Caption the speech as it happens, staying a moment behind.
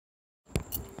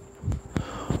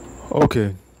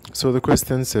Okay, so the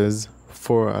question says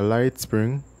for a light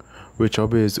spring which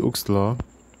obeys Hooke's law,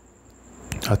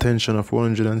 a tension of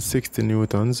 160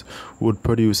 newtons would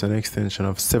produce an extension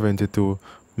of 72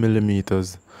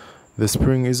 millimeters. The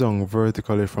spring is hung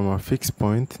vertically from a fixed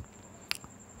point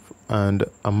and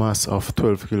a mass of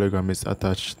 12 kilograms is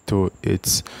attached to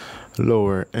its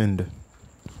lower end.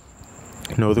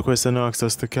 Now the question asks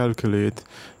us to calculate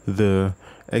the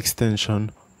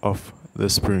extension of the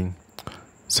spring.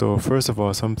 So first of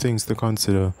all, some things to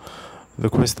consider. The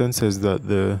question says that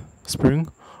the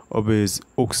spring obeys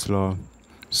Hooke's law.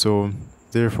 So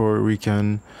therefore we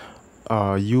can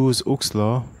use Hooke's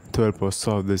law to help us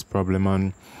solve this problem.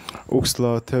 And Hooke's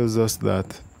law tells us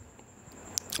that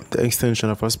the extension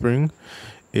of a spring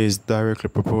is directly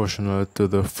proportional to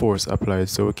the force applied.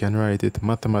 So we can write it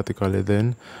mathematically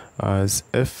then as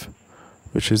F,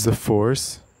 which is the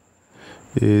force,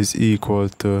 is equal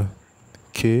to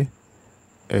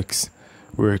Kx,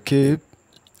 where K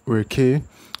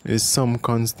is some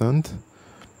constant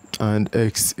and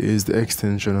X is the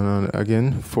extension, and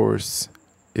again force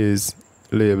is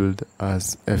labeled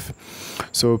as F.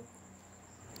 So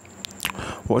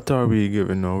what are we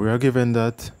given now? We are given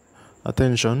that a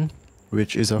tension,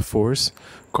 which is a force,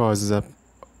 causes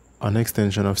an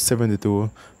extension of 72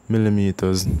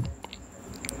 millimeters.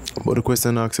 But the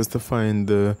question asks us to find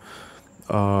the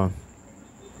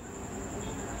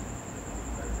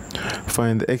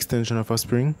extension of a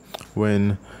spring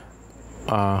when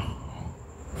a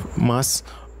mass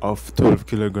of 12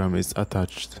 kilograms is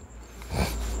attached.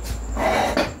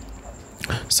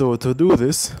 So to do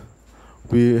this,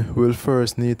 we will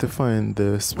first need to find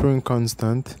the spring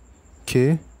constant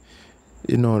K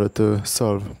in order to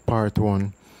solve part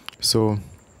 1. So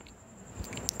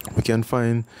we can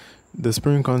find the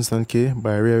spring constant K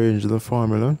by rearranging the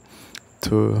formula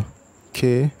to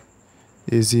K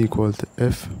is equal to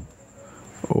F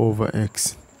over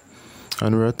X.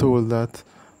 And we are told that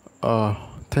a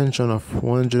tension of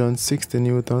 160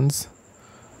 newtons,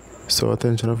 so a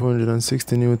tension of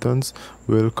 160 newtons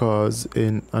will cause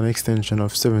an extension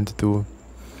of 72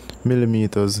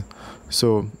 millimeters.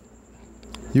 So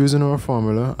using our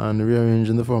formula and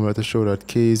rearranging the formula to show that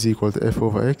K is equal to F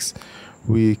over X,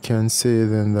 we can say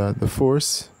then that the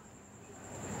force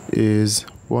is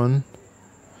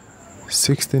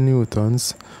 160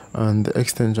 newtons and the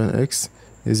extension X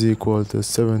is equal to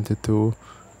 72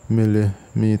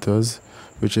 millimeters,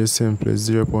 which is simply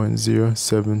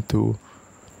 0.072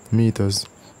 meters.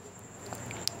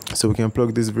 So we can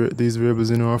plug these variables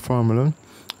in our formula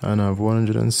and have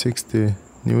 160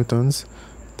 newtons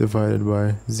divided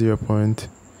by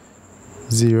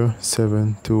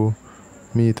 0.072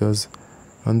 meters,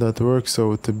 and that works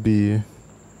out to be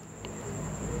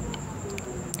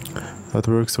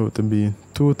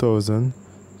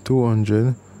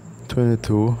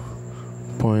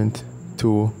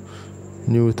 2222.2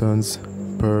 newtons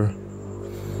per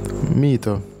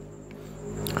meter.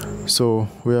 So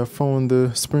we have found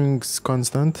the spring's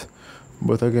constant,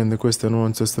 but again the question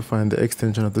wants us to find the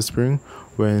extension of the spring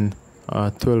when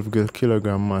a 12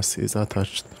 kilogram mass is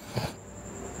attached.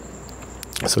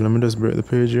 So let me just break the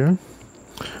page here,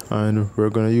 and we're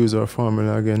going to use our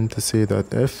formula again to say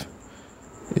that F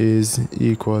is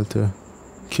equal to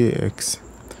Kx,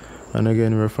 and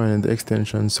again we're finding the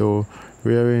extension, so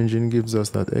rearranging gives us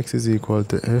that X is equal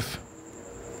to F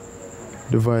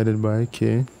divided by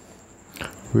K,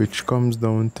 which comes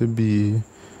down to be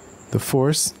the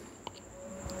force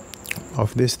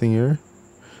of this thing here.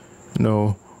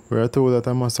 Now we are told that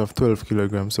a mass of 12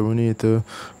 kilograms, so we need to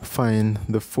find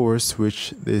the force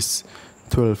which this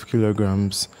 12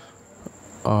 kilograms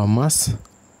mass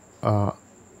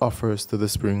offers to the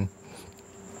spring.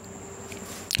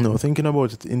 Now thinking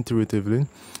about it intuitively,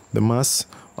 the mass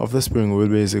of the spring will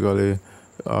basically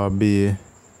be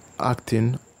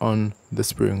acting on the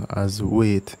spring as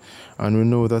weight, and we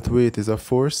know that weight is a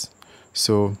force,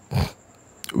 so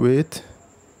weight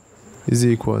is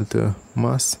equal to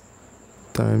mass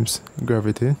times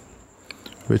gravity,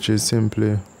 which is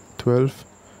simply 12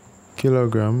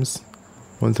 kilograms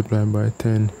multiplied by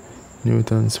 10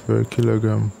 newtons per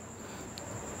kilogram,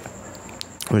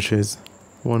 which is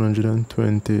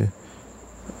 120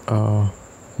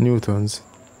 newtons.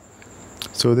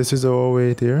 So this is our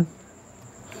weight here,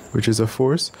 which is a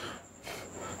force.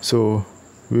 So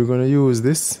we're going to use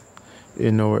this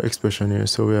in our expression here.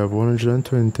 So we have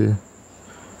 120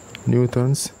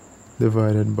 newtons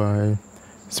divided by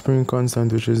spring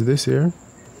constant, which is this here.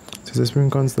 This is a spring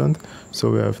constant.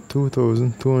 So we have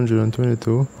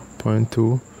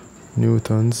 2222.2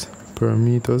 newtons per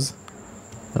meters,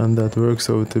 and that works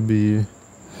out to be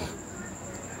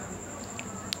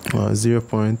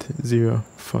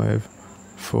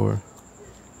 0.054.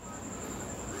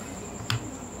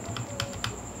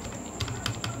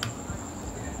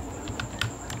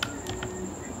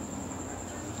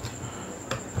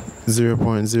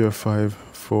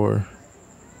 .054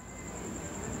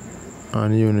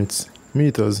 on units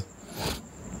meters.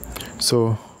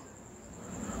 So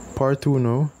part 2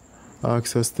 now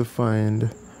asks us to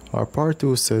find, or part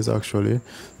 2 says actually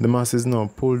the mass is now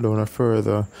pulled down a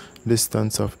further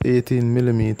distance of 18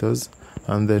 millimeters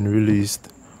and then released.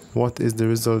 What is the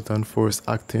resultant force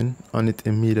acting on it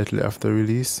immediately after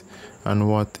release, and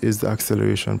what is the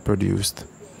acceleration produced?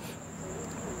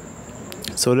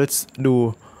 So let's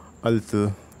do a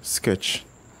little sketch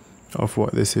of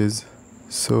what this is.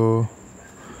 So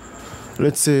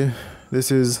let's say this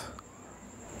is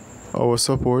our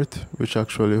support, which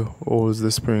actually holds the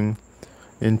spring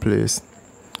in place,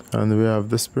 and we have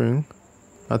the spring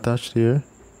attached here,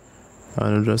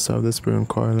 and we just have the spring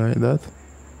coil like that,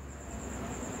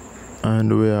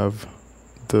 and we have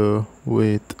the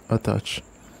weight attached,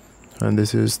 and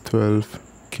this is 12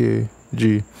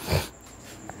 kg.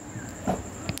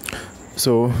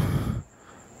 So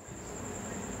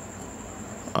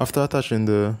after attaching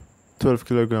the 12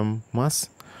 kilogram mass,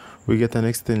 we get an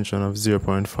extension of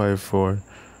 0.54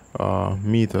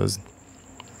 meters.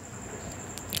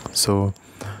 So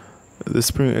the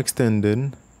spring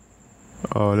extended,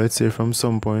 let's say from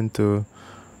some point to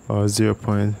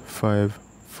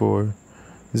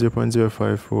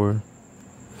 0.054.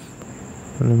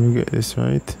 Let me get this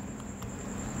right.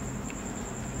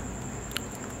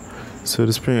 So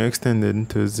the spring extended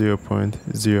to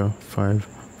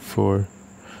 0.054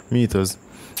 meters,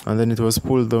 and then it was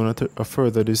pulled down at a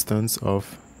further distance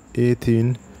of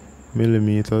 18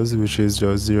 millimeters, which is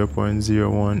just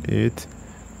 0.018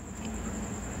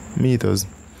 meters.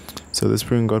 So the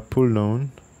spring got pulled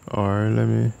down, or let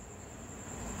me,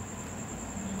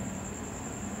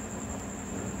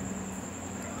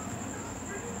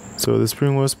 so the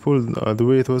spring was pulled, the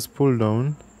weight was pulled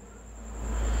down.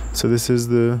 So this is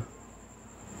the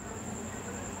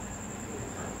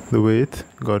weight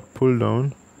got pulled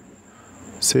down,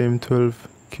 same 12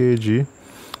 kg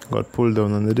got pulled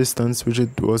down, and the distance which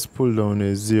it was pulled down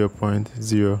is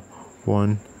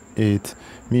 0.018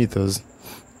 meters.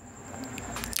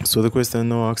 So the question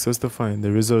now asks us to find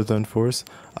the resultant force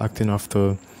acting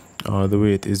after the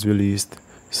weight is released.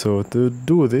 So to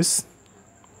do this,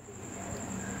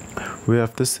 we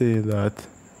have to say that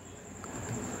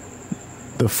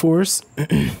the force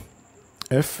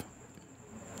F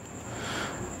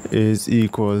is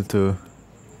equal to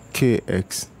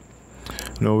kx.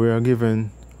 Now we are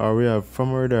given, or we have,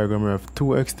 from our diagram, we have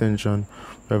two extensions.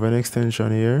 We have an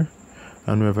extension here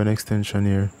and we have an extension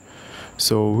here.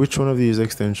 So which one of these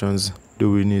extensions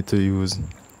do we need to use?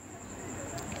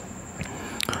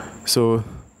 So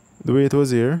the weight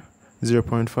was here,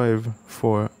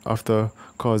 0.54, after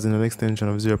causing an extension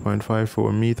of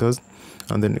 0.54 meters,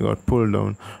 and then it got pulled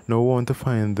down. Now we want to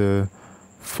find the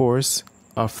force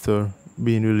after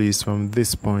being released from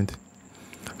this point.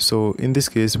 So in this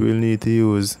case, we'll need to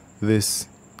use this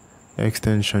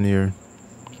extension here.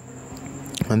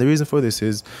 And the reason for this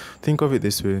is, think of it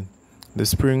this way: the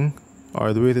spring,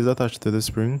 or the weight, is attached to the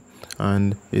spring,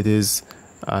 and it is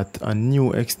at a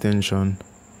new extension,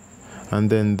 and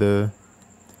then the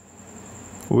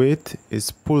weight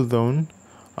is pulled down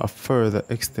a further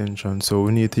extension. So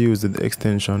we need to use the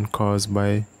extension caused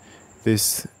by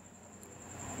this,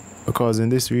 causing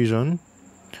this region,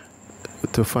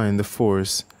 to find the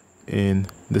force in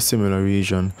the similar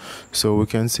region. So we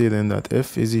can say then that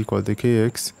F is equal to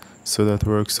kx. So that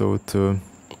works out to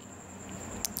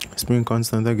spring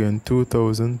constant again,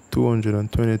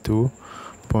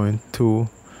 2222.2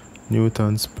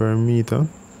 newtons per meter,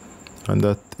 and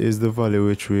that is the value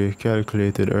which we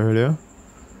calculated earlier,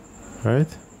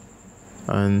 right?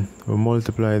 And we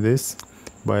multiply this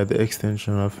by the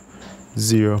extension of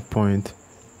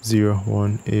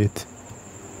 0.018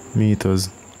 meters.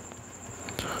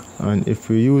 And if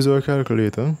we use our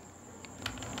calculator,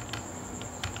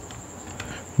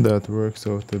 that works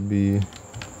out to be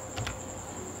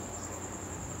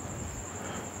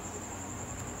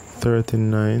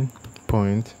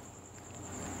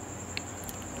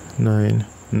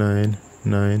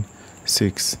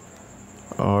 39.9996,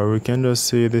 or we can just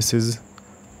say this is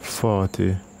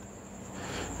 40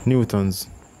 newtons.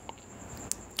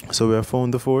 So we have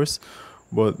found the force,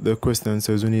 but the question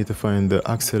says we need to find the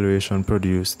acceleration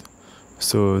produced.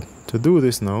 So to do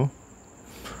this now,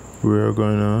 we're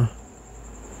gonna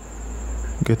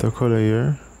get a color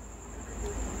here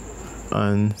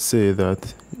and say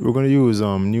that we're gonna use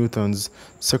Newton's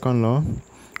second law,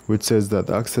 which says that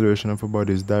the acceleration of a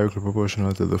body is directly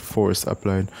proportional to the force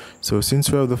applied. So since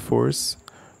we have the force,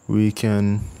 we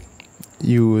can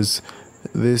use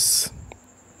this.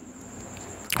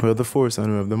 We have the force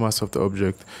and we have the mass of the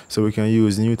object. So we can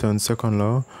use Newton's second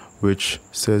law, which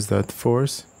says that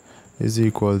force is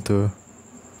equal to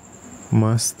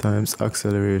mass times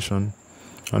acceleration.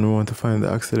 And we want to find the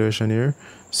acceleration here.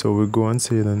 So we go and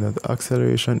say then that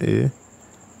acceleration A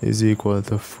is equal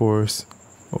to force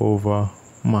over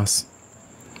mass.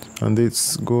 And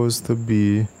this goes to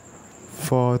be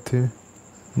 40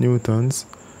 newtons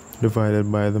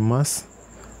divided by the mass.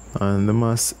 And the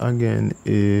mass again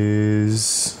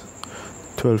is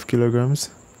 12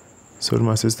 kilograms. So the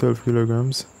mass is 12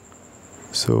 kilograms.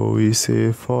 So we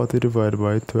say 40 divided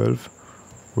by 12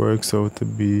 works out to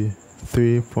be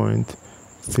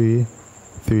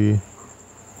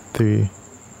 3.333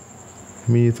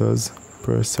 meters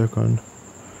per second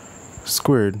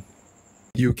squared.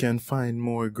 You can find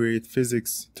more great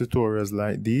physics tutorials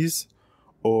like these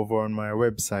over on my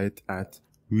website at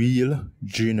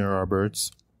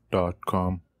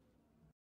realgeniroberts.com.